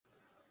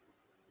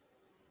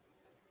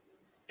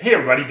Hey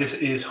everybody, this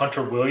is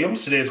Hunter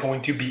Williams. Today is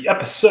going to be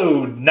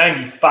episode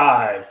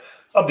 95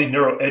 of the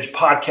Neuro Edge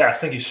podcast.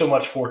 Thank you so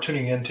much for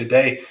tuning in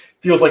today.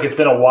 Feels like it's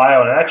been a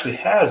while, and it actually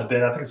has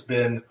been. I think it's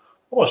been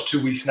almost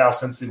 2 weeks now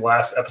since the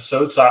last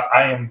episode. So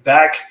I am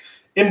back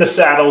in the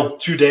saddle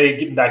today,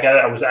 getting back at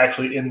it. I was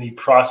actually in the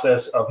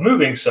process of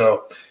moving.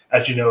 So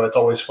as you know, it's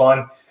always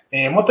fun.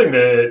 And one thing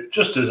that,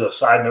 just as a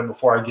side note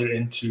before I get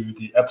into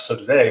the episode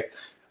today,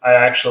 I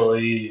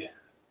actually,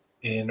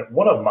 in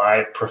one of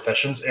my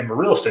professions, am a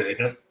real estate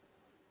agent.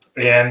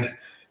 And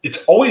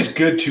it's always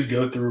good to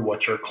go through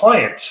what your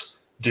clients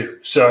do.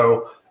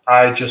 So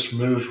I just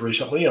moved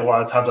recently, and a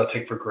lot of times I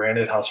take for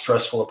granted how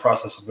stressful the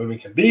process of moving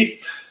can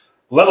be,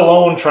 let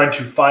alone trying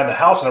to find a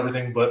house and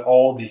everything, but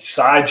all the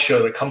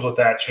sideshow that comes with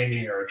that,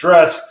 changing your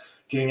address,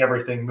 getting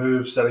everything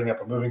moved, setting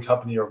up a moving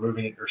company or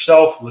moving it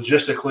yourself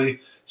logistically.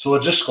 It's a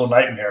logistical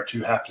nightmare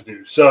to have to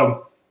do.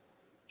 So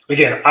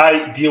again,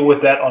 I deal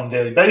with that on a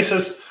daily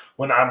basis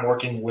when I'm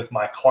working with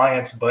my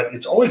clients, but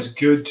it's always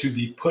good to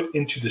be put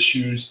into the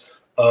shoes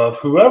of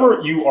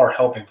whoever you are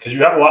helping, because you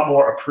have a lot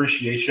more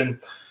appreciation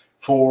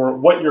for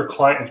what your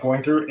client is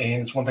going through.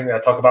 And it's one thing that I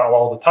talk about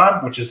all the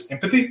time, which is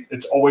empathy.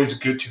 It's always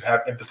good to have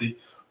empathy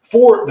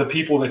for the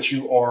people that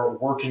you are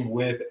working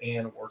with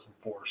and working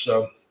for.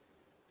 So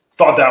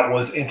thought that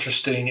was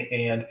interesting.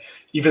 And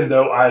even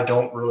though I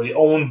don't really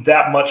own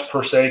that much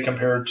per se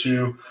compared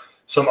to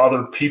some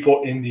other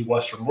people in the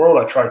Western world,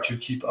 I try to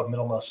keep a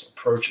minimalist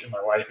approach in my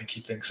life and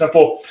keep things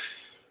simple.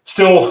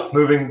 Still,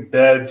 moving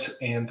beds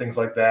and things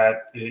like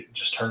that, it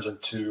just turns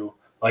into,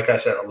 like I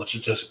said, a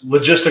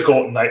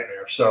logistical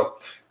nightmare. So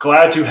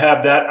glad to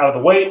have that out of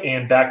the way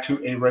and back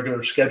to a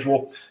regular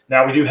schedule.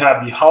 Now, we do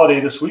have the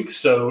holiday this week.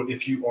 So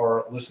if you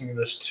are listening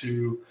to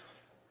this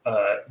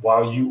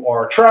while you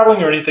are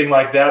traveling or anything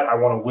like that, I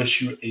want to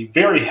wish you a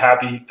very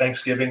happy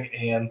Thanksgiving.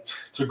 And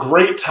it's a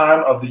great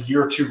time of the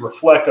year to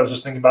reflect. I was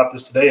just thinking about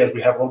this today as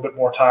we have a little bit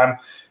more time.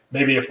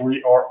 Maybe if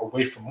we are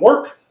away from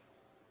work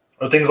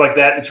or things like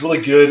that, it's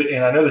really good.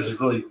 And I know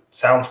this really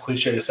sounds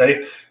cliche to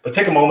say, but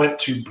take a moment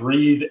to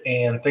breathe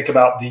and think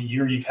about the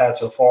year you've had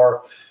so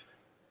far,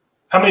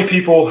 how many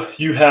people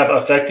you have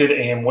affected,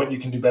 and what you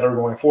can do better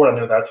going forward. I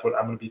know that's what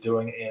I'm going to be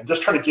doing, and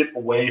just try to get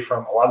away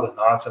from a lot of the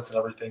nonsense and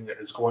everything that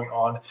is going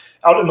on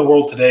out in the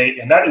world today.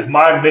 And that is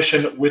my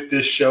mission with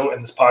this show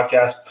and this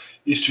podcast,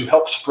 is to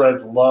help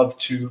spread love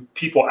to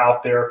people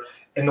out there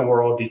in the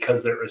world,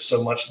 because there is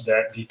so much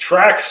that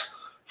detracts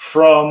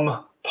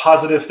from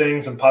positive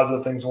things and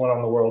positive things going on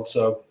in the world.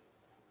 So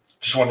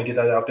just want to get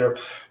that out there.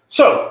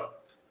 So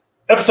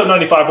episode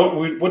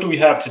 95, what do we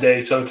have today?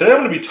 So today I'm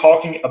going to be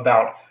talking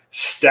about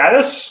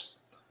status,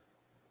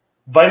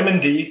 vitamin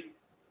D,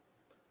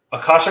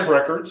 Akashic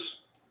records,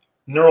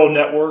 neural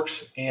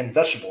networks, and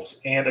vegetables.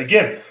 And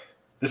again,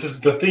 this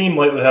is the theme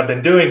lately that I've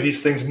been doing.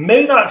 These things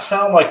may not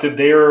sound like that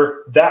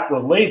they're that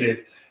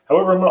related.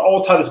 However, I'm going to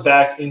all tie this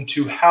back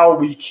into how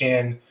we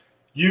can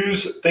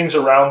use things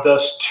around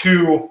us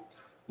to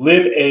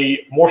live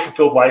a more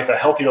fulfilled life, a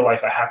healthier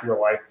life, a happier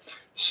life.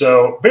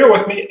 So bear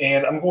with me,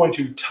 and I'm going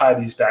to tie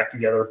these back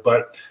together,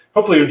 but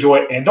hopefully you enjoy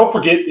it. And don't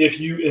forget, if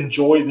you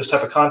enjoy this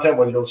type of content,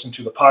 whether you're listening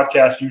to the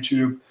podcast,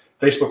 YouTube,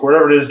 Facebook,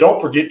 wherever it is,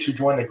 don't forget to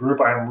join the group.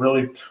 I'm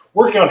really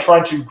working on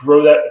trying to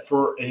grow that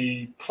for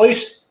a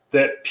place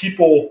that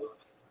people,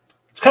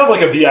 it's kind of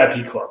like a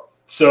VIP club.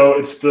 So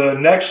it's the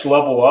next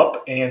level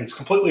up, and it's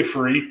completely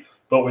free,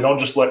 but we don't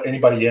just let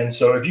anybody in.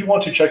 So if you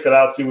want to check that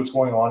out, see what's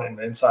going on in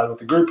the inside with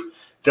the group,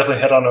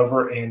 definitely head on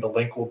over, and the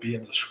link will be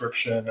in the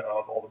description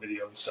of all the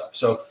video and stuff.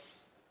 So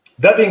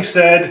that being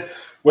said,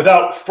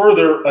 without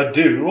further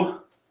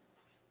ado,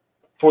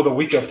 for the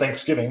week of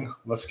Thanksgiving,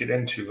 let's get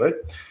into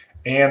it.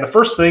 And the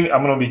first thing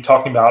I'm going to be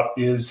talking about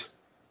is,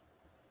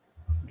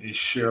 let me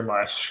share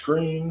my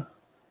screen.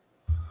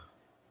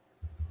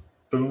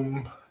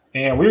 Boom.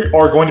 And we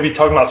are going to be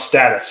talking about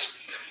status.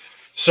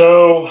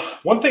 So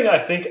one thing I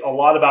think a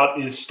lot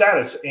about is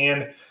status.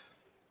 And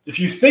if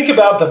you think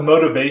about the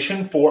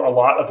motivation for a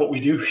lot of what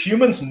we do,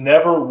 humans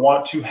never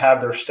want to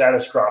have their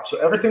status drop. So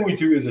everything we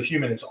do as a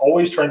human is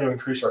always trying to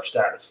increase our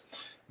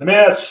status. It may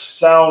not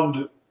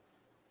sound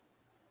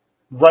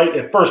right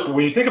at first, but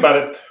when you think about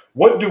it,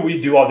 what do we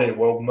do all day?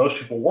 Well, most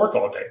people work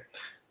all day.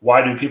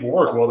 Why do people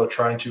work? Well, they're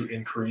trying to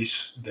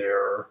increase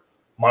their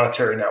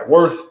monetary net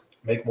worth,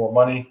 make more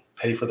money,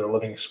 pay for their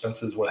living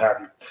expenses, what have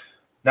you.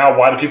 Now,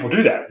 why do people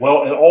do that?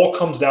 Well, it all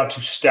comes down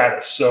to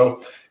status.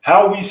 So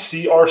how we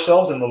see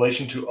ourselves in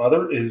relation to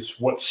other is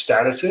what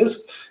status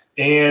is.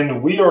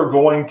 And we are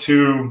going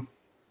to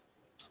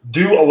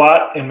do a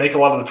lot and make a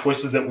lot of the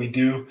choices that we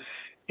do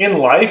in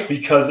life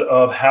because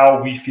of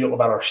how we feel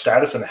about our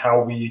status and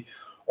how we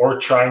are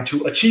trying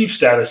to achieve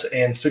status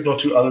and signal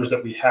to others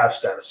that we have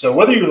status. So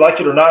whether you like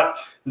it or not,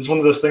 this is one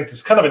of those things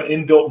that's kind of an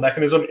inbuilt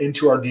mechanism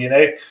into our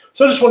DNA.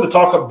 So I just wanted to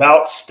talk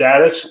about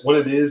status, what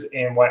it is,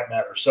 and why it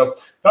matters. So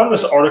I found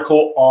this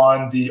article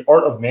on the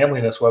Art of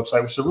Manliness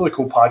website, which is a really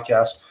cool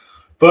podcast.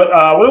 But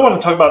what I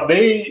want to talk about,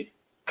 they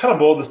kind of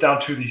boiled this down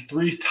to the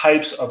 3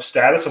 types of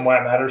status and why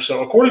it matters.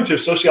 So according to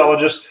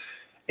sociologist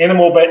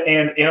animal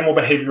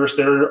behaviorists,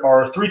 there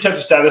are three types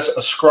of status: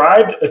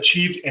 ascribed,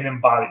 achieved, and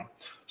embodied.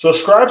 So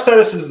ascribed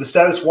status is the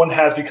status one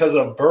has because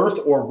of birth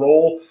or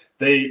role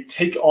they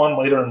take on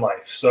later in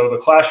life. So the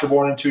class you're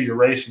born into, your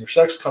race, and your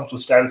sex comes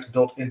with status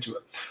built into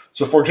it.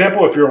 So for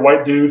example, if you're a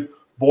white dude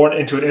born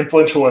into an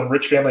influential and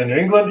rich family in New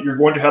England, you're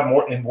going to have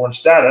more inborn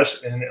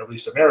status in at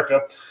least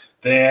America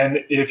than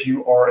if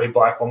you are a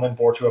black woman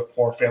born to a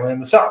poor family in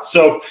the South.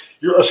 So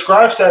your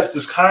ascribed status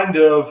is kind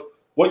of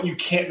what you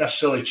can't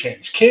necessarily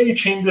change. Can you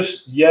change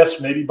this?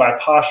 Yes, maybe by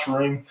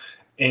posturing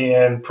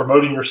and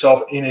promoting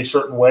yourself in a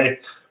certain way.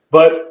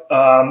 But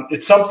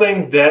it's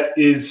something that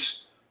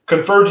is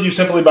conferred to you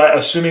simply by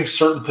assuming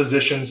certain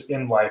positions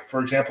in life.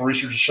 For example,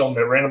 research has shown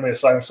that randomly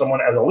assigning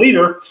someone as a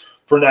leader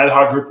for an ad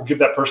hoc group will give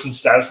that person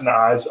status in the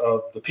eyes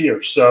of the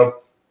peers.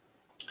 So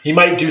he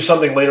might do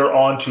something later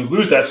on to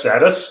lose that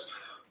status,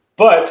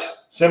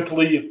 but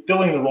simply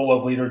filling the role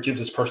of leader gives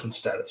this person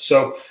status.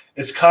 So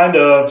it's kind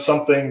of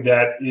something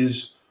that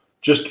is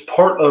just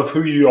part of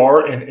who you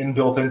are and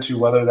inbuilt into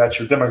whether that's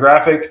your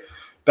demographic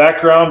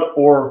background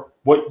or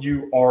what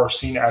you are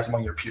seen as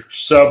among your peers.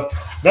 So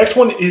next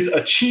one is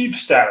achieved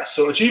status.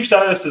 So achieved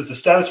status is the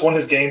status one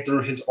has gained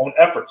through his own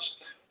efforts.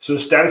 So the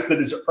status that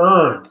is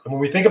earned. And when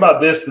we think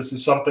about this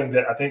is something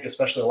that I think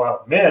especially a lot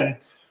of men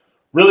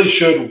really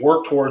should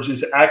work towards,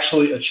 is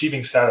actually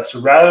achieving status. So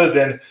rather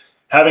than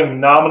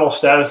having nominal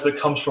status that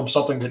comes from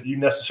something that you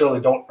necessarily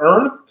don't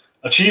earn,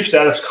 achieved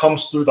status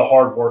comes through the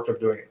hard work of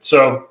doing it.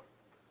 So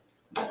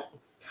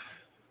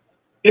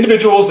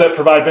individuals that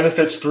provide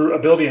benefits through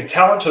ability and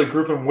talent to the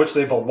group in which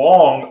they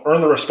belong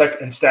earn the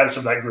respect and status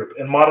of that group.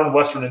 In modern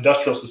Western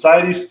industrial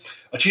societies,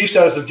 achieved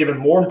status is given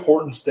more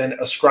importance than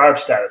ascribed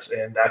status,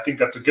 and I think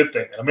that's a good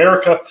thing. In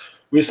America,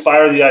 we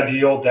aspire to the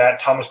ideal that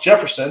Thomas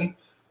Jefferson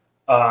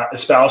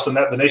espoused, and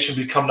that the nation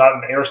become not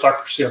an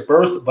aristocracy of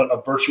birth, but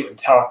of virtue and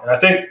talent. And I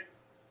think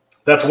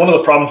that's one of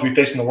the problems we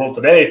face in the world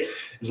today,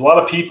 is a lot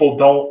of people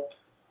don't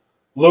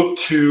look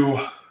to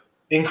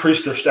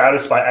increase their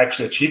status by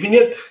actually achieving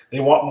it. They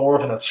want more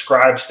of an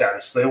ascribed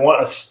status. They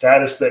want a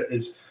status that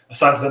is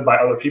assigned to them by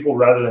other people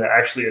rather than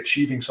actually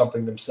achieving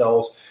something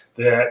themselves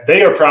that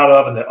they are proud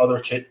of and that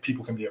other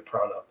people can be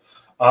proud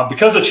of.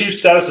 Because achieved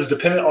status is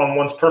dependent on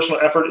one's personal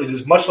effort, it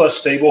is much less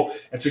stable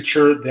and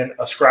secure than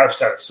ascribed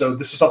status. So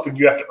this is something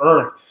you have to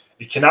earn.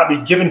 It cannot be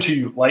given to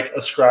you like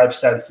ascribed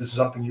status. This is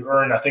something you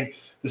earn. I think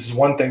this is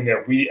one thing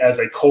that we as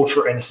a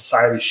culture and a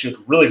society should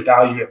really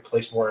value and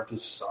place more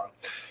emphasis on.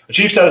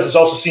 Achieved status is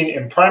also seen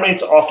in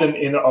primates, often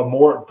in a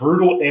more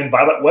brutal and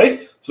violent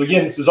way. So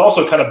again, this is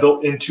also kind of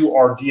built into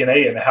our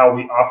DNA and how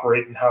we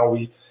operate and how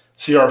we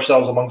see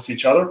ourselves amongst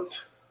each other.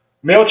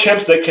 Male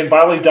chimps that can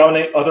violently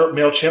dominate other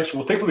male chimps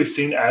will typically be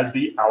seen as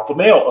the alpha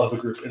male of the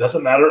group. It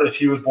doesn't matter if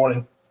he was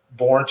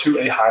born to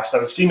a high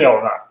status female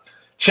or not.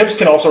 Chimps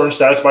can also earn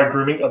status by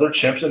grooming other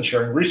chimps and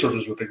sharing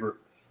resources with the group.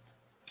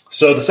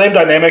 So the same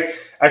dynamic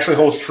actually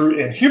holds true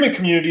in human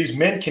communities.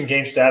 Men can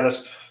gain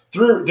status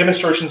through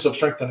demonstrations of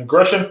strength and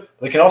aggression.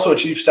 They can also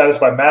achieve status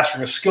by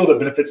mastering a skill that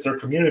benefits their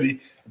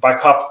community by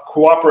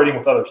cooperating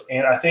with others.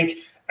 And I think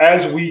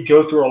as we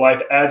go through our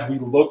life, as we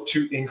look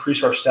to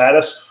increase our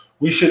status,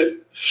 we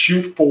should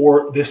shoot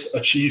for this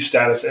achieved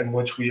status in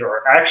which we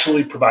are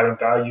actually providing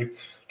value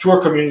to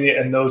our community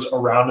and those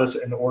around us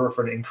in order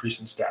for an increase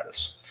in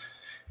status.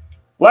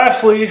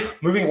 Lastly,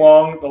 moving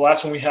along, the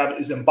last one we have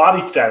is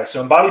embodied status.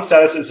 So embodied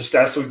status is a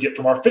status that we get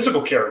from our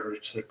physical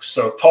characteristics.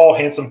 So tall,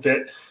 handsome,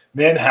 fit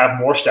men have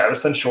more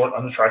status than short,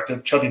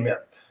 unattractive, chubby men.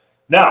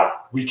 Now,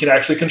 we can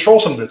actually control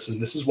some of this,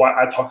 and this is why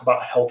I talk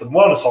about health and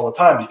wellness all the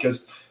time,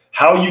 because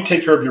how you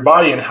take care of your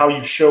body and how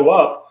you show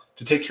up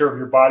to take care of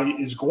your body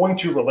is going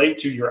to relate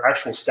to your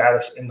actual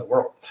status in the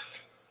world.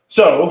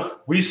 So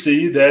we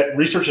see that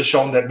research has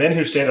shown that men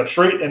who stand up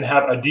straight and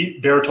have a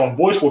deep baritone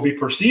voice will be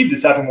perceived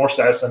as having more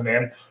status than a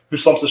man who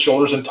slumps his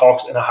shoulders and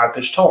talks in a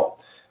high-pitched tone.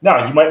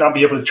 Now, you might not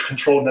be able to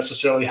control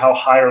necessarily how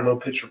high or low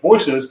pitched your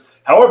voice is.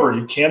 However,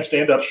 you can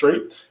stand up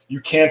straight, you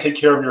can take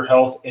care of your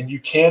health, and you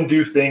can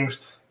do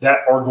things that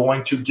are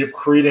going to give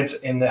credence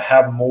and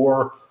have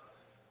more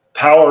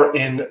power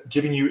in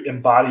giving you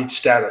embodied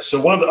status.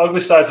 So one of the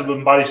ugly sides of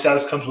embodied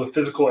status comes with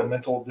physical and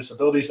mental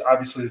disabilities.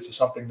 Obviously, this is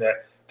something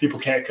that people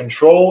can't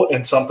control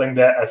and something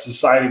that as a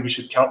society we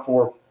should count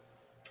for.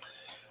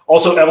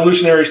 Also,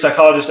 evolutionary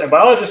psychologists and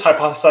biologists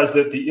hypothesize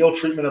that the ill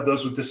treatment of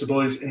those with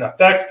disabilities in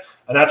effect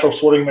a natural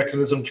sorting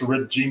mechanism to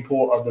rid the gene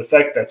pool of the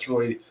effect. That's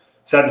really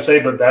sad to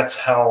say, but that's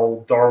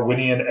how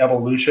Darwinian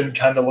evolution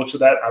kind of looks at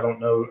that. I don't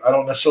know. I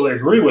don't necessarily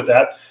agree with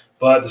that,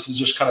 but this is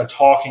just kind of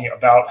talking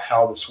about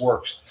how this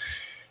works.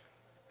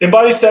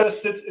 Embodied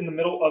status sits in the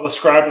middle of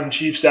ascribed and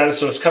achieved status,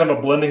 so it's kind of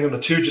a blending of the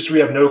two. Just we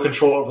have no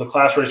control over the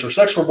class, race, or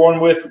sex we're born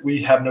with.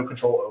 We have no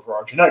control over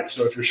our genetics.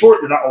 So if you're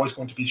short, you're not always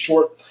going to be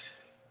short.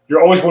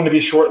 You're always going to be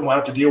short, and we'll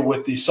have to deal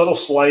with the subtle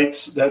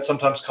slights that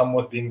sometimes come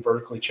with being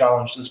vertically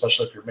challenged,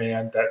 especially if you're a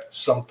man. That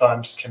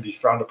sometimes can be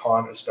frowned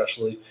upon,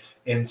 especially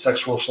in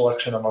sexual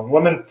selection among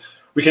women.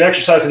 We can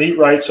exercise and eat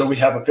right, so we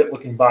have a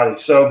fit-looking body.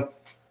 So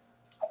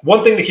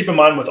one thing to keep in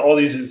mind with all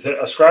these is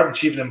that ascribed,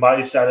 achieved, and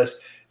embodied status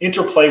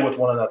interplay with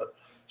one another.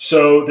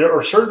 So there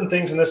are certain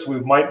things in this we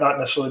might not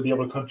necessarily be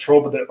able to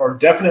control, but there are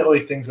definitely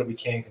things that we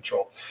can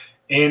control.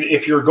 And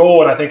if your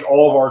goal, and I think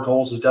all of our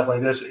goals is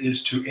definitely this,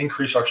 is to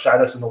increase our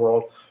status in the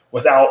world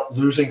without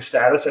losing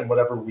status in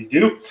whatever we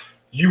do,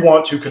 you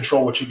want to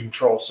control what you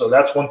control. So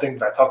that's one thing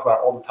that I talk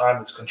about all the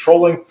time is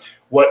controlling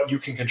what you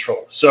can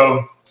control.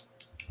 So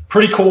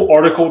pretty cool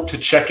article to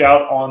check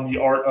out on the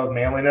art of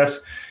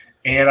manliness.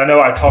 And I know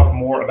I talk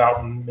more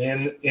about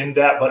men in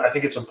that, but I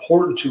think it's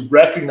important to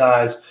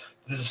recognize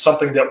this is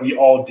something that we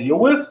all deal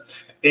with.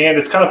 And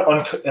it's kind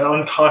of an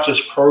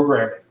unconscious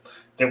programming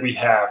that we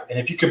have. And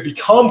if you can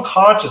become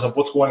conscious of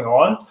what's going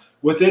on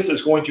with this,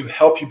 it's going to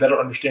help you better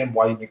understand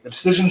why you make the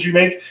decisions you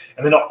make,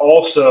 and then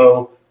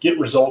also get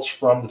results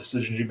from the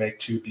decisions you make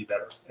to be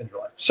better in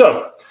your life.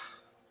 So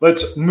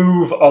let's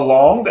move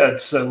along.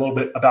 That's a little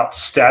bit about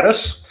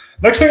status.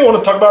 Next thing I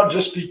want to talk about,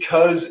 just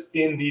because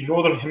in the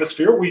Northern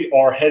Hemisphere, we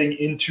are heading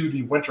into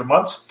the winter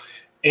months,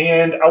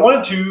 and I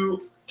wanted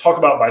to talk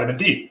about vitamin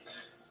D.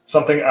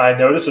 Something I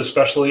notice,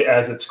 especially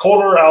as it's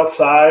colder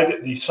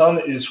outside, the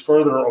sun is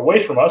further away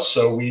from us.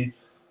 So we,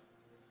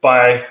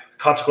 by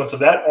consequence of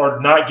that, are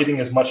not getting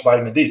as much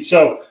vitamin D.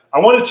 So I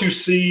wanted to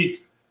see,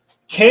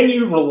 can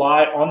you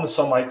rely on the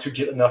sunlight to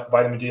get enough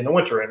vitamin D in the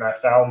winter? And I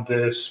found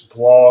this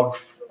blog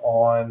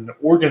on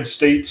Oregon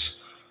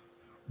State's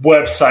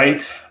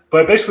website.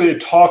 But basically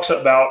it talks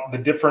about the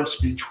difference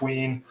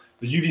between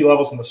the UV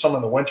levels in the summer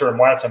and the winter and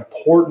why it's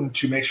important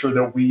to make sure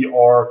that we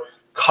are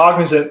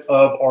cognizant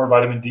of our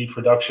vitamin D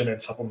production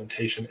and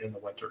supplementation in the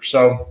winter.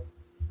 So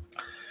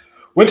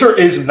winter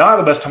is not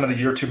the best time of the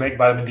year to make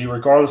vitamin D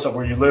regardless of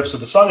where you live. So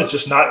the sun is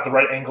just not at the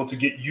right angle to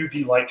get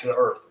UV light to the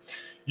earth.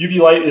 UV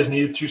light is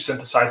needed to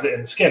synthesize it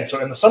in the skin.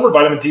 So in the summer,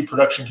 vitamin D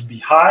production can be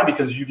high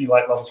because UV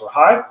light levels are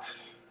high.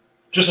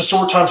 Just a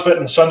short time spent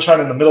in the sunshine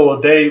in the middle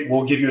of the day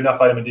will give you enough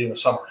vitamin D in the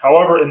summer.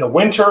 However, in the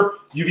winter,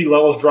 UV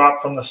levels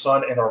drop from the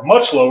sun and are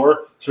much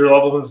lower, so your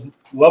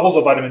levels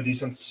of vitamin D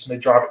synthesis may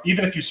drop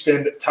even if you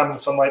spend time in the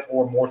sunlight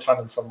or more time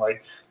in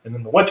sunlight than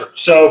in the winter.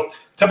 So,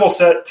 temple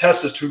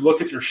test is to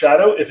look at your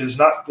shadow. If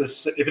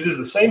it is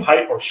the same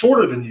height or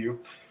shorter than you,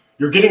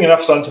 you're getting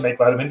enough sun to make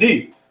vitamin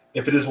D.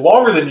 If it is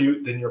longer than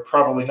you, then you're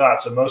probably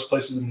not. So most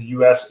places in the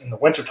U.S. in the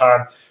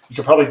wintertime, you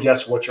can probably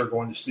guess what you're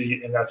going to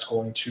see, and that's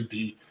going to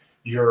be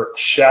your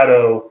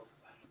shadow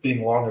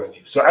being longer than you.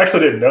 So I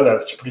actually didn't know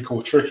that. It's a pretty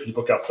cool trick. If you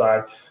look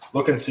outside,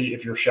 look and see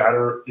if your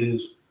shadow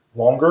is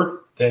longer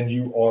than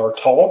you are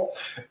tall.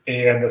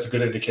 And that's a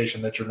good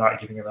indication that you're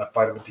not getting enough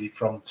vitamin D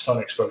from sun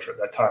exposure at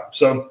that time.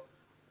 So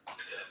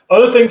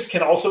other things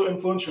can also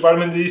influence your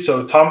vitamin D.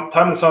 So time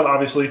in the sun,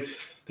 obviously,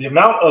 the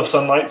amount of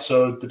sunlight.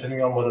 So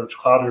depending on whether it's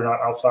cloudy or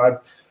not outside,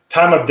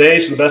 time of day.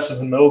 So the best is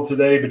in the middle of the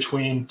day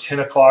between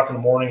 10 o'clock in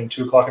the morning and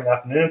 2 o'clock in the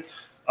afternoon.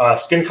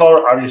 Skin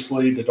color,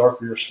 obviously, the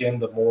darker your skin,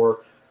 the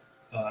more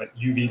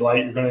UV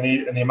light you're going to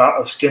need, and the amount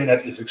of skin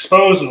that is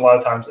exposed. And a lot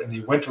of times in the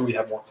winter, we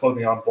have more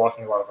clothing on,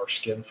 blocking a lot of our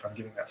skin from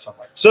getting that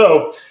sunlight.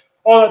 So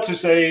all that to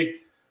say,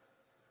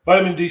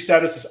 vitamin D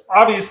status is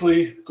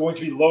obviously going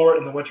to be lower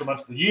in the winter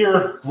months of the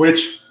year,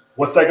 which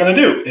what's that going to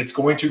do? It's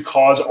going to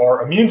cause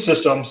our immune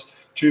systems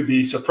to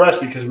be suppressed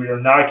because we are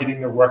not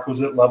getting the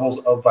requisite levels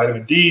of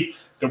vitamin D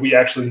that we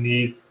actually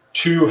need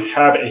to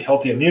have a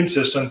healthy immune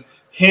system.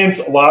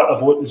 Hence, a lot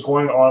of what is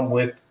going on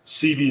with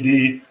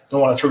CBD. Don't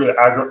want to trigger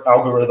the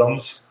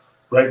algorithms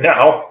right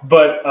now,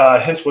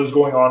 but hence what is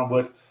going on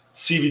with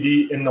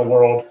CBD in the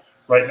world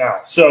right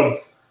now. So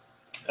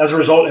as a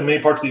result, in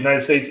many parts of the United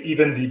States,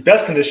 even the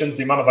best conditions,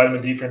 the amount of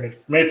vitamin D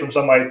made from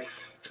sunlight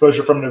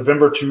exposure from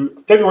November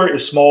to February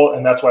is small,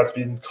 and that's why it's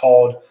being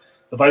called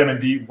the vitamin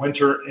D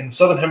winter. In the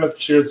Southern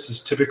Hemisphere, this is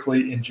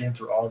typically in June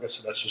through August,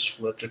 so that's just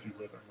flipped if you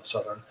live in the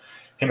Southern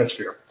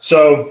Hemisphere.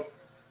 So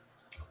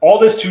all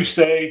this to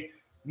say,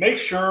 make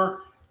sure,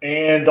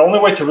 and the only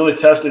way to really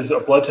test is a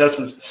blood test,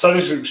 but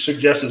studies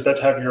suggest it's better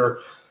to have your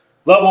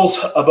levels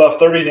above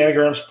 30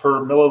 nanograms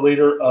per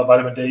milliliter of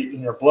vitamin D in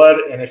your blood,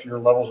 and if your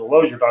levels are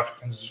low, your doctor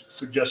can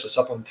suggest a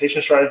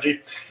supplementation strategy.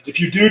 If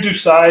you do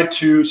decide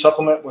to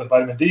supplement with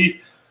vitamin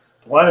D,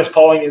 the Linus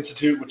Pauling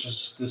Institute, which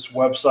is this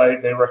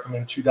website, they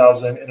recommend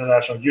 2,000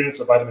 international units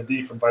of vitamin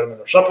D from vitamin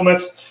or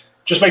supplements.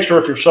 Just make sure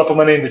if you're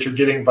supplementing that you're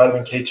getting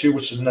vitamin K2,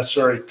 which is a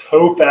necessary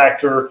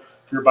cofactor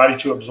for your body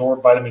to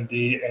absorb vitamin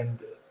D. And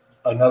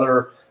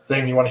another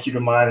thing you want to keep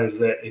in mind is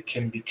that it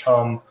can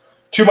become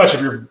too much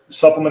if you're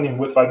supplementing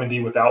with vitamin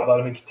D without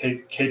vitamin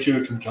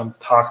K2. It can become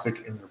toxic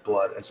in your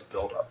blood as a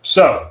buildup.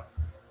 So,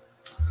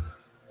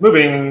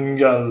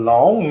 moving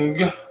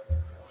along,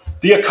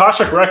 the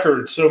Akashic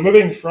Records. So,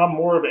 moving from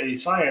more of a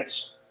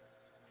science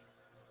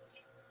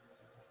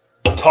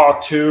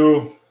talk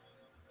to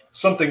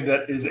something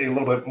that is a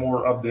little bit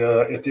more of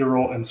the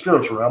ethereal and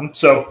spiritual realm.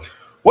 So,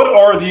 what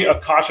are the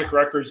Akashic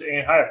Records,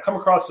 and I have come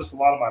across this in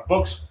a lot of my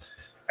books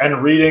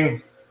and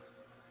reading.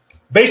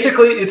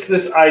 Basically, it's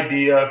this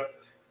idea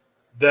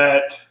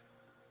that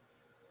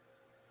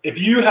if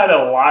you had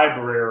a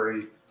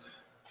library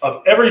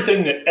of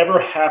everything that ever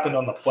happened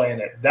on the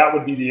planet, that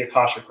would be the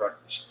Akashic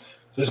Records.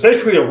 So it's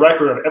basically a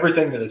record of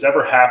everything that has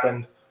ever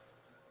happened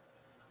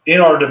in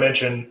our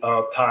dimension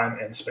of time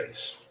and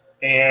space.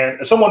 And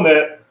as someone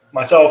that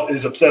myself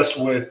is obsessed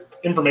with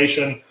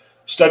information,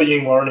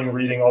 studying, learning,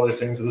 reading, all these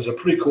things, this is a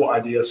pretty cool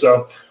idea.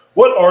 So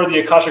what are the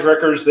Akashic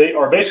Records? They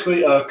are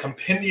basically a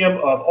compendium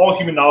of all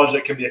human knowledge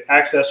that can be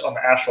accessed on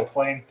the astral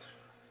plane.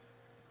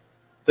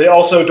 They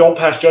also don't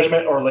pass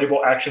judgment or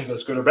label actions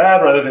as good or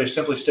bad. Rather, they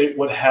simply state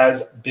what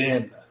has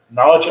been.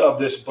 Knowledge of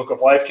this book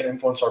of life can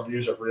influence our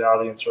views of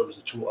reality and serve as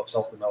a tool of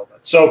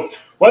self-development. So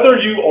whether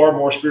you are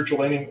more spiritual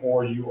leaning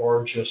or you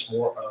are just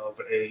more of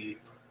a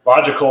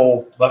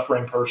logical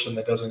left-brain person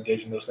that doesn't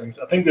engage in those things,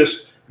 I think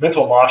this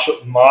mental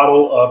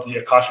model of the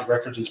Akashic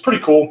Records is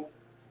pretty cool.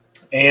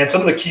 And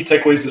some of the key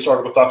takeaways this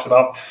article talks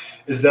about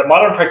is that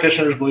modern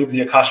practitioners believe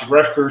the Akashic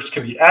Records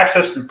can be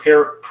accessed through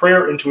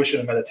prayer, intuition,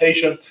 and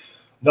meditation.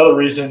 Another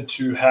reason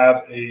to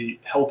have a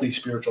healthy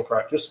spiritual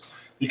practice.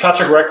 The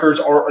Akashic Records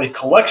are a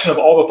collection of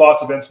all the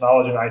thoughts, events,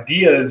 knowledge, and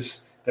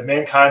ideas that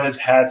mankind has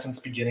had since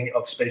the beginning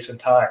of space and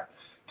time.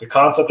 The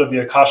concept of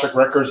the Akashic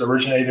Records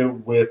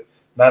originated with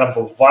Madame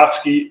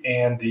Blavatsky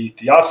and the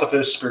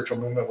Theosophist spiritual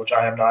movement, which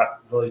I am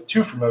not really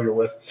too familiar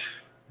with.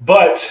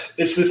 But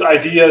it's this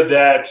idea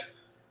that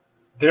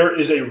there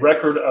is a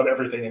record of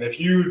everything. And if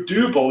you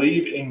do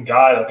believe in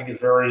God, I think it's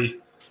very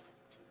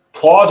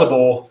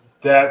plausible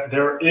that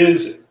there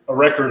is a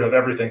record of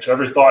everything. So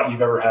every thought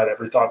you've ever had,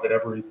 every thought that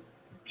every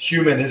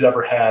human has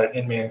ever had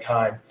in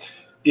mankind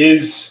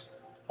is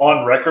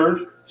on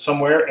record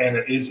somewhere, and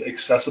it is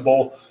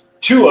accessible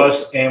to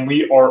us, and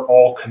we are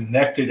all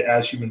connected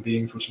as human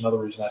beings, which is another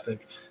reason I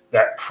think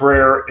that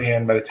prayer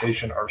and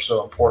meditation are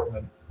so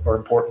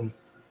important.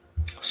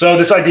 So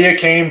this idea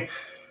came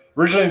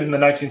originally in the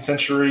 19th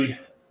century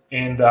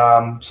and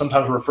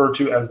sometimes referred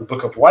to as the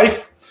Book of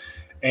Life.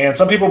 And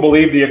some people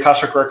believe the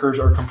Akashic Records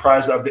are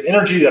comprised of the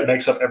energy that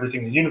makes up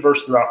everything in the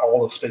universe throughout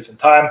all of space and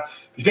time.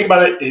 If you think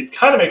about it, it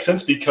kind of makes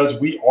sense because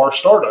we are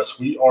stardust.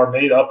 We are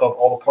made up of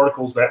all the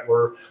particles that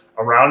were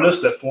around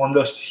us that formed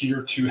us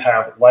here to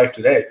have life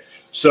today.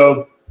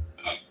 So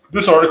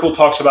this article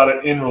talks about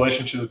it in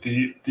relation to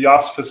the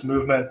Theosophist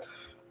movement.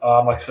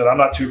 Like I said, I'm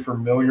not too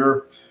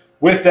familiar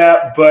with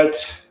that,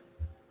 but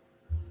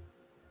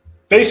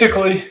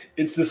basically,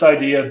 it's this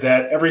idea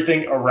that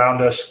everything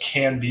around us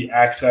can be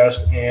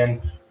accessed,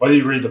 and whether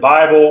you read the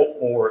Bible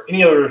or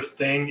any other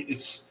thing,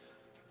 it's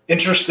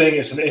interesting.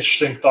 It's an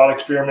interesting thought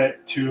experiment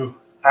to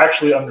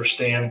actually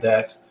understand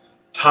that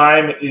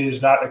time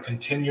is not a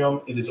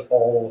continuum. It is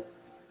all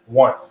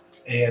one.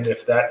 And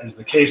if that is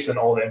the case, then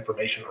all the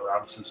information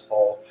around us is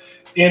all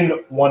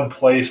in one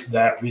place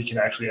that we can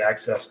actually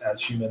access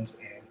as humans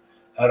and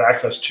have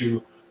access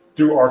to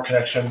through our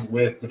connection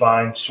with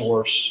divine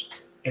source,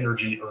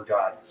 energy, or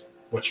God,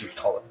 what you would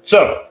call it.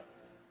 So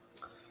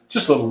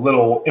just a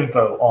little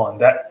info on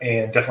that,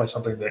 and definitely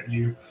something that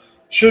you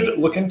should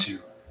look into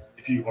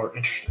if you are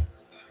interested.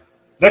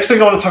 Next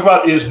thing I want to talk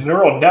about is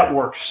neural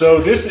networks.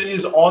 So this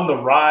is on the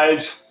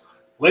rise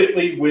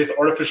lately with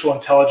artificial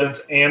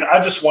intelligence, and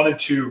I just wanted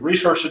to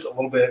research it a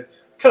little bit,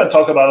 kind of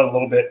talk about it a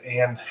little bit,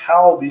 and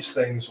how these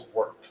things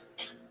work.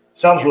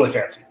 Sounds really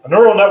fancy. A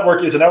neural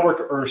network is a network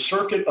or a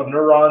circuit of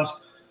neurons,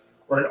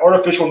 or an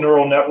artificial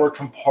neural network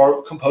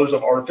composed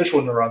of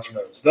artificial neurons or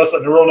nodes. Thus,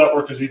 a neural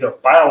network is either a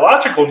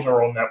biological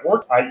neural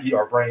network, i.e.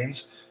 our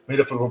brains,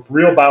 made up of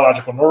real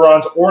biological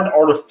neurons, or an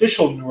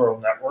artificial neural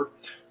network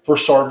for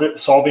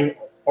solving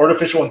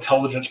artificial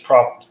intelligence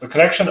problems. The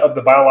connection of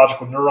the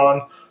biological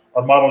neuron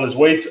are modeled as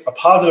weights. A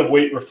positive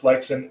weight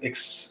reflects an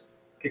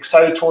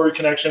excitatory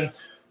connection,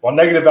 while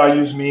negative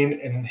values mean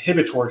an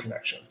inhibitory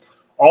connection.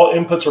 All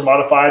inputs are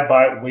modified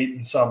by weight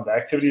and sum. The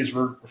activity is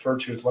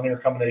referred to as linear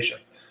combination.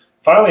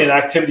 Finally, an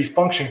activity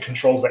function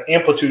controls the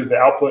amplitude of the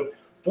output.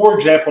 For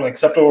example, an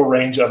acceptable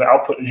range of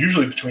output is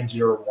usually between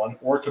 0 and 1,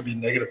 or it could be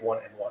 -1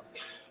 and 1.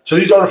 So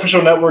these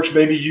artificial networks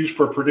may be used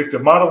for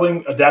predictive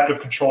modeling,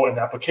 adaptive control, and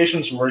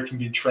applications where it can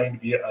be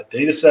trained via a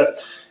data set.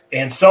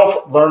 And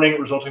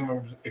self-learning resulting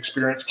from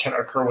experience can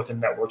occur within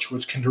networks,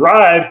 which can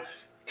derive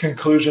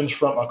conclusions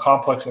from a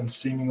complex and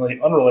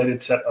seemingly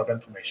unrelated set of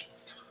information.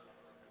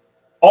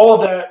 All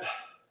of that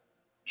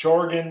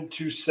jargon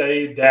to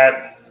say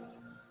that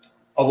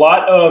a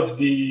lot of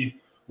the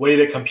way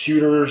that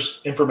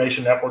computers,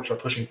 information networks are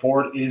pushing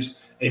forward is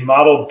a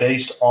model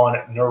based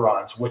on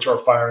neurons, which are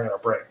firing in our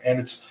brain. And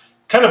it's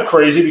kind of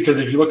crazy because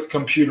if you look at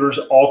computers,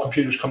 all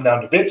computers come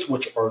down to bits,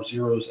 which are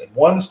zeros and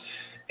ones.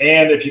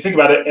 And if you think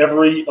about it,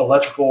 every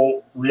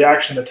electrical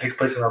reaction that takes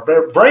place in our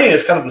brain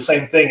is kind of the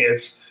same thing.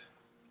 It's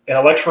an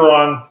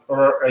electron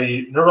or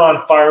a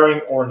neuron firing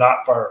or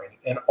not firing.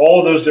 And all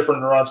of those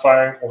different neurons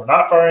firing or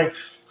not firing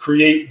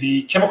create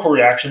the chemical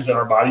reactions in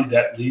our body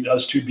that lead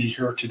us to be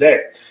here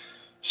today.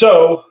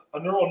 So a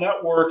neural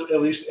network,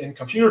 at least in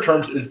computer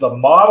terms, is the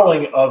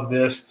modeling of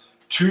this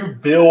to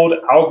build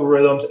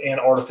algorithms and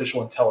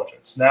artificial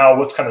intelligence. Now,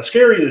 what's kind of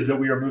scary is that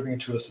we are moving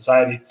into a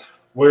society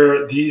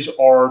where these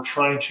are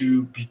trying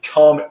to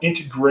become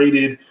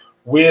integrated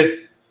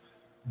with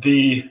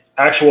the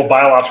actual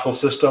biological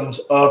systems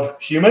of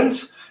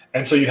humans.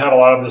 And so you have a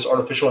lot of this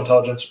artificial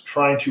intelligence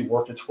trying to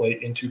work its way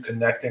into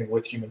connecting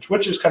with humans,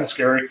 which is kind of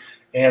scary.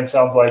 and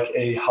sounds like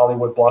a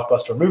Hollywood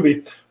blockbuster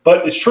movie,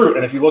 but it's true.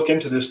 And if you look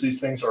into this, these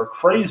things are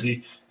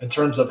crazy in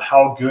terms of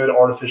how good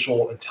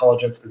artificial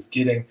intelligence is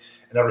getting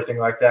and everything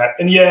like that.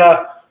 And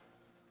yeah,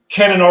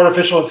 can an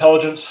artificial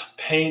intelligence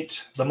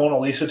paint the Mona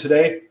Lisa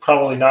today?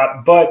 Probably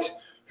not, but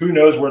who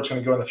knows where it's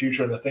going to go in the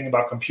future. And the thing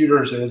about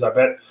computers is, I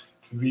bet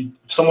if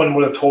someone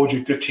would have told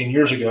you 15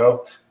 years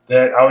ago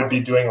that I would be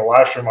doing a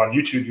live stream on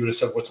YouTube, you would have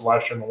said, what's a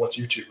live stream and what's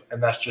YouTube?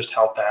 And that's just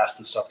how fast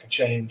this stuff can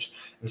change.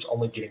 It's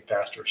only getting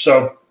faster.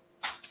 So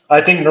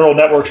I think neural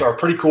networks are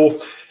pretty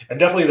cool and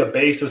definitely the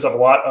basis of a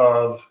lot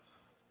of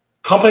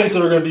companies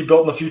that are going to be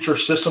built in the future,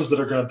 systems that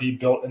are going to be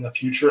built in the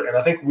future. And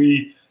I think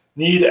we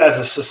need as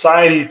a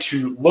society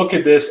to look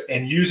at this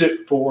and use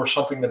it for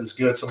something that is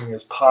good, something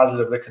that's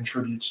positive, that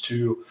contributes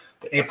to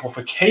the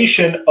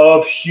amplification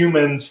of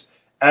humans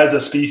as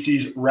a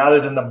species rather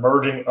than the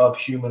merging of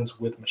humans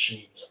with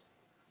machines.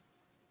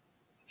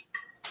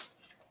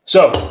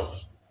 So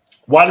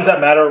why does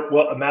that matter?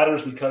 Well, it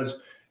matters because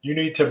you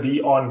need to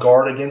be on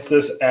guard against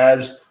this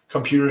as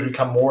computers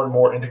become more and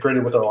more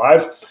integrated with our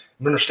lives.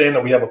 And understand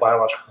that we have a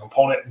biological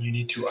component and you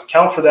need to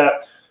account for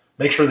that.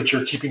 Make sure that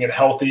you're keeping it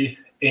healthy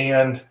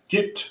and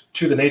get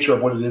to the nature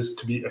of what it is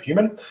to be a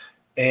human.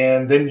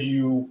 And then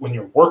when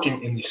you're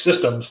working in these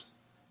systems,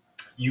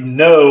 you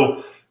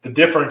know the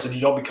difference and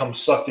you don't become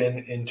sucked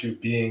into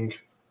being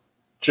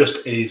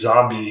just a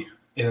zombie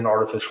in an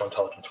artificial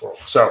intelligence world.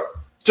 So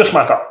just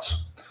my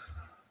thoughts.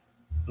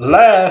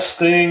 Last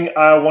thing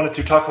I wanted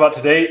to talk about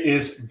today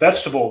is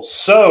vegetables.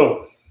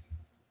 So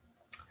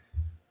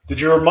did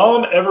your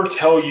mom ever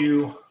tell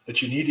you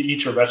that you need to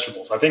eat your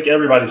vegetables? I think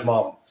everybody's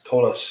mom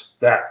told us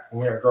that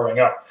when we were growing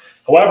up.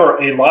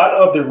 However, a lot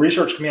of the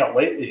research coming out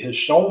lately has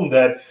shown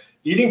that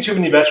eating too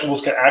many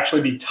vegetables can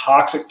actually be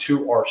toxic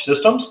to our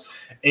systems.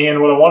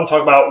 And what I want to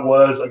talk about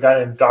was a guy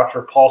named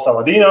Dr. Paul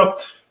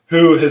Saladino,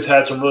 who has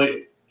had some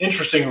really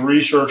interesting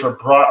research or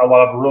brought a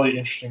lot of really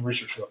interesting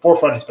research to the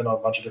forefront. He's been on a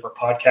bunch of different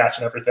podcasts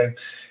and everything.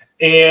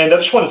 And I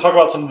just want to talk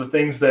about some of the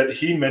things that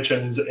he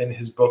mentions in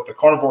his book, The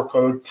Carnivore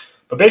Code.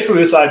 But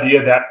basically this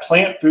idea that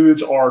plant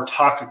foods are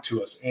toxic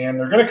to us, and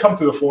they're going to come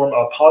through the form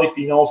of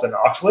polyphenols and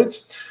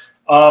oxalates.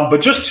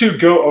 But just to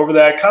go over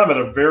that kind of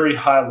at a very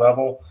high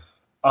level,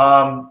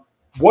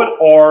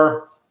 what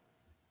are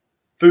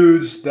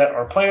foods that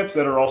are plants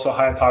that are also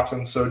high in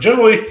toxins? So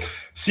generally,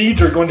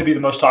 seeds are going to be the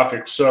most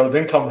toxic. So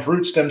then comes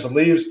roots, stems, and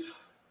leaves.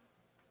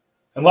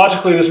 And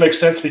logically, this makes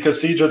sense because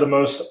seeds are the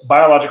most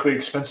biologically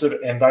expensive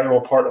and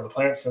valuable part of the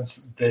plant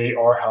since they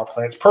are how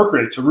plants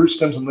procreate. So roots,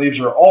 stems, and leaves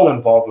are all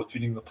involved with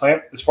feeding the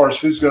plant. As far as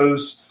foods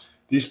goes,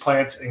 these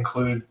plants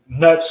include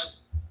nuts,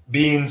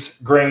 beans,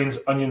 grains,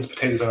 onions,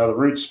 potatoes, and other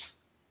roots.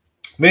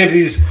 Many of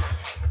these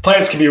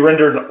plants can be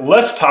rendered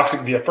less toxic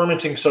via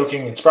fermenting,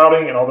 soaking, and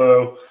sprouting. And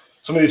although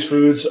some of these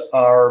foods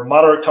are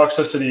moderate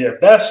toxicity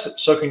at best,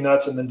 soaking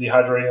nuts and then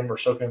dehydrating them or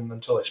soaking them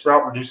until they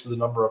sprout reduces the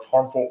number of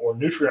harmful or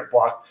nutrient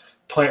block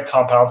plant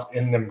compounds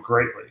in them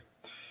greatly.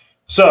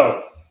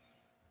 So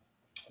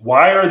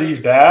why are these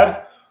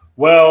bad?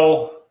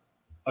 Well,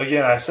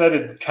 again, I said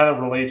it kind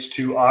of relates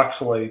to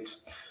oxalates,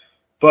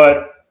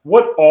 but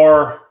what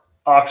are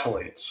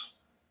oxalates?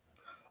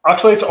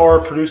 Oxalates are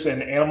produced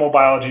in animal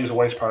biology as a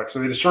waste product. So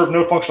they serve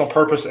no functional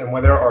purpose, and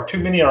when there are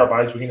too many in our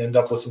bodies, we can end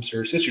up with some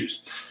serious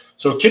issues.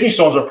 So kidney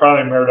stones are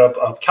primarily made up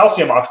of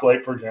calcium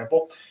oxalate, for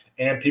example,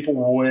 and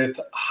people with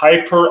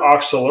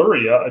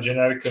hyperoxaluria, a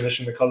genetic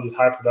condition that causes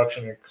high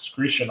production and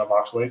excretion of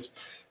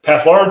oxalates,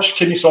 pass large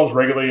kidney stones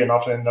regularly and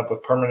often end up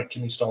with permanent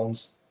kidney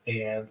stones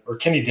or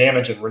kidney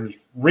damage and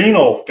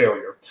renal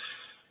failure.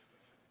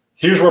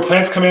 Here's where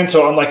plants come in.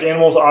 So unlike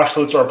animals,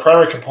 oxalates are a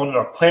primary component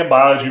of plant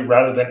biology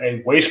rather than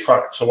a waste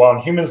product. So while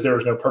in humans there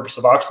is no purpose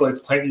of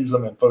oxalates, plants use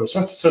them in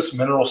photosynthesis,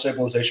 mineral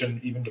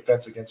stabilization, even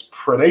defense against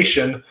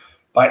predation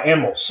by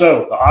animals.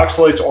 So the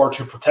oxalates are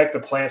to protect the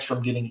plants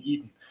from getting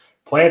eaten.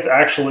 Plants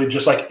actually,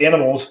 just like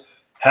animals,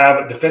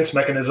 have defense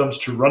mechanisms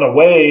to run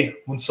away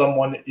when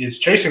someone is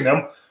chasing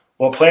them.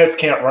 Well, plants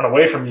can't run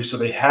away from you, so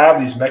they have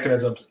these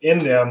mechanisms in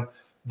them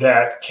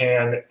that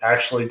can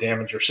actually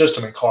damage your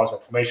system and cause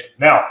inflammation.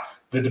 Now,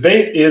 the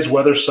debate is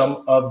whether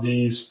some of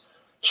these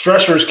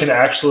stressors can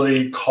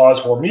actually cause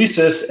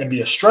hormesis and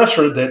be a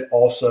stressor that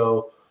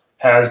also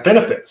has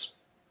benefits.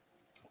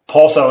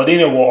 Paul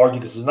Saladino will argue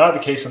this is not the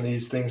case and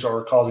these things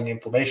are causing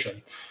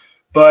inflammation.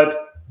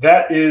 But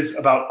that is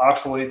about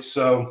oxalates.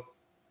 So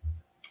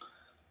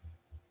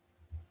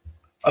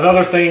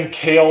another thing,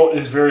 kale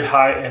is very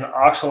high in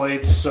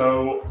oxalates.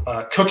 So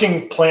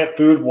cooking plant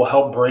food will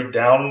help break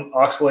down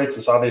oxalates.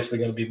 It's obviously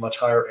going to be much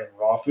higher in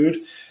raw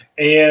food.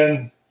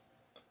 And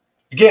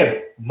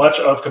again, much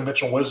of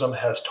conventional wisdom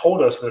has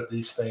told us that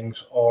these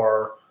things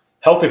are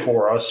healthy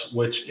for us,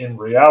 which in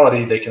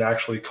reality, they can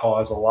actually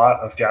cause a lot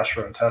of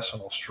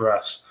gastrointestinal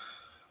stress,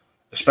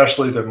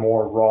 especially the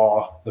more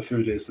raw the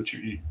food is that you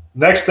eat.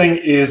 Next thing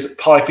is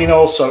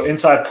polyphenols. So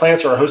inside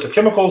plants are a host of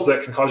chemicals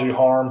that can cause you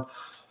harm.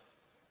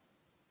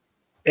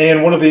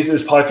 And one of these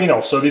is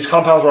polyphenols. So these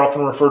compounds are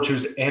often referred to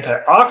as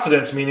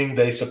antioxidants, meaning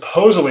they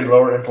supposedly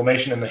lower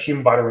inflammation in the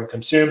human body when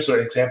consumed. So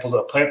examples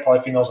of plant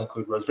polyphenols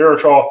include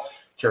resveratrol,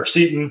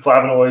 quercetin,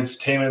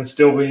 flavonoids, tannins,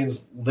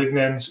 stilbenes,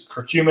 lignans,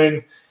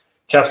 curcumin,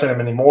 capsaicin, and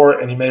many more.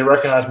 And you may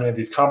recognize many of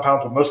these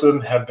compounds, but most of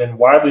them have been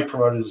widely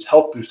promoted as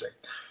health boosting.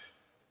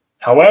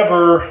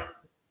 However,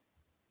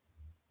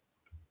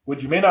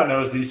 what you may not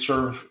know is these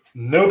serve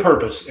no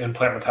purpose in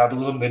plant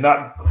metabolism. They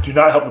do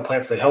not help the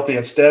plant stay healthy.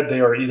 Instead, they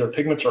are either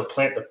pigments or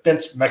plant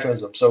defense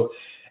mechanisms. So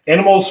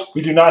animals,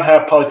 we do not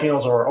have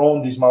polyphenols of our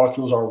own. These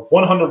molecules are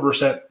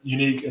 100%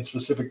 unique and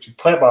specific to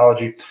plant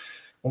biology.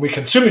 When we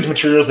consume these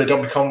materials, they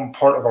don't become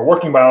part of our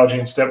working biology.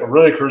 Instead, what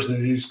really occurs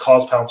is these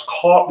compounds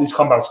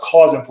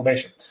cause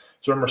inflammation.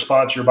 So in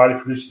response, your body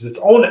produces its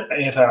own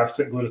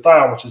antioxidant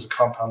glutathione, which is a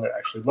compound that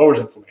actually lowers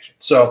inflammation.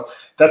 So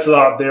that's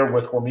out there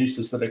with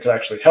hormesis that it could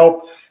actually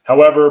help.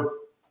 However,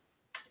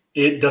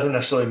 it doesn't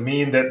necessarily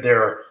mean that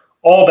they're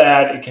all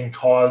bad. It can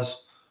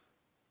cause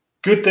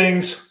good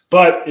things,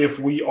 but if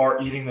we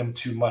are eating them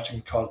too much, it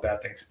can cause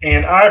bad things.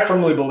 And I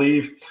firmly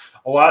believe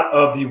a lot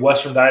of the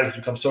Western diet has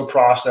become so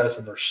processed,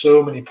 and there's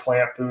so many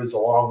plant foods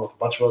along with a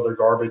bunch of other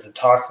garbage and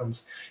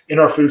toxins in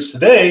our foods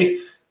today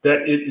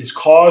that it is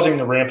causing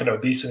the rampant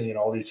obesity and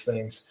all these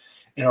things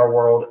in our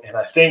world. And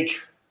I think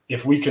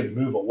if we could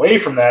move away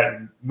from that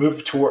and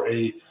move toward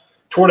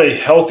a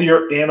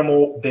healthier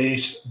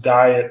animal-based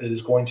diet that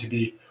is going to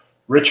be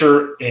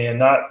richer and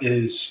not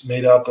is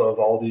made up of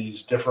all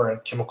these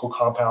different chemical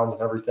compounds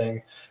and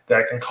everything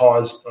that can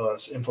cause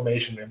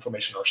inflammation in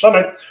our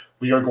stomach,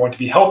 we are going to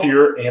be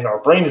healthier and our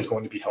brain is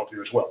going to be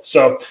healthier as well.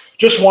 So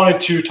just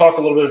wanted to talk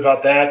a little bit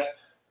about that.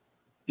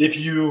 If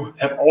you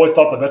have always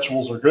thought the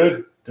vegetables are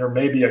good, there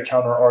may be a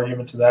counter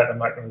argument to that. I'm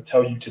not going to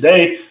tell you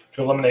today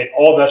to eliminate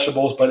all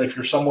vegetables, but if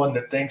you're someone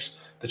that thinks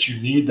that you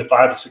need the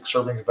 5 to 6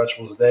 servings of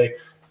vegetables a day,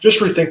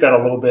 just rethink that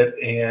a little bit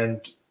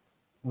and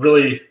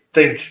really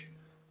think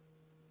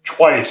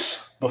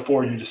twice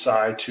before you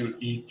decide to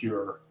eat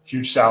your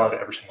huge salad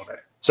every single day.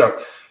 So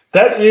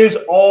that is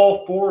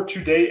all for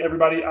today,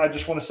 everybody. I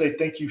just want to say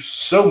thank you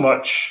so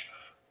much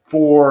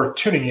for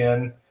tuning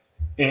in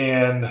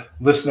and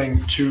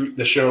listening to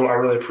the show. I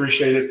really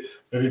appreciate it.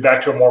 We'll be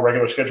back to a more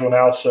regular schedule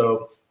now.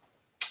 So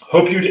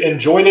hope you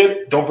enjoyed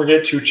it. Don't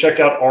forget to check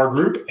out our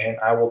group, and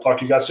I will talk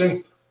to you guys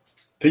soon.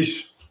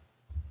 Peace.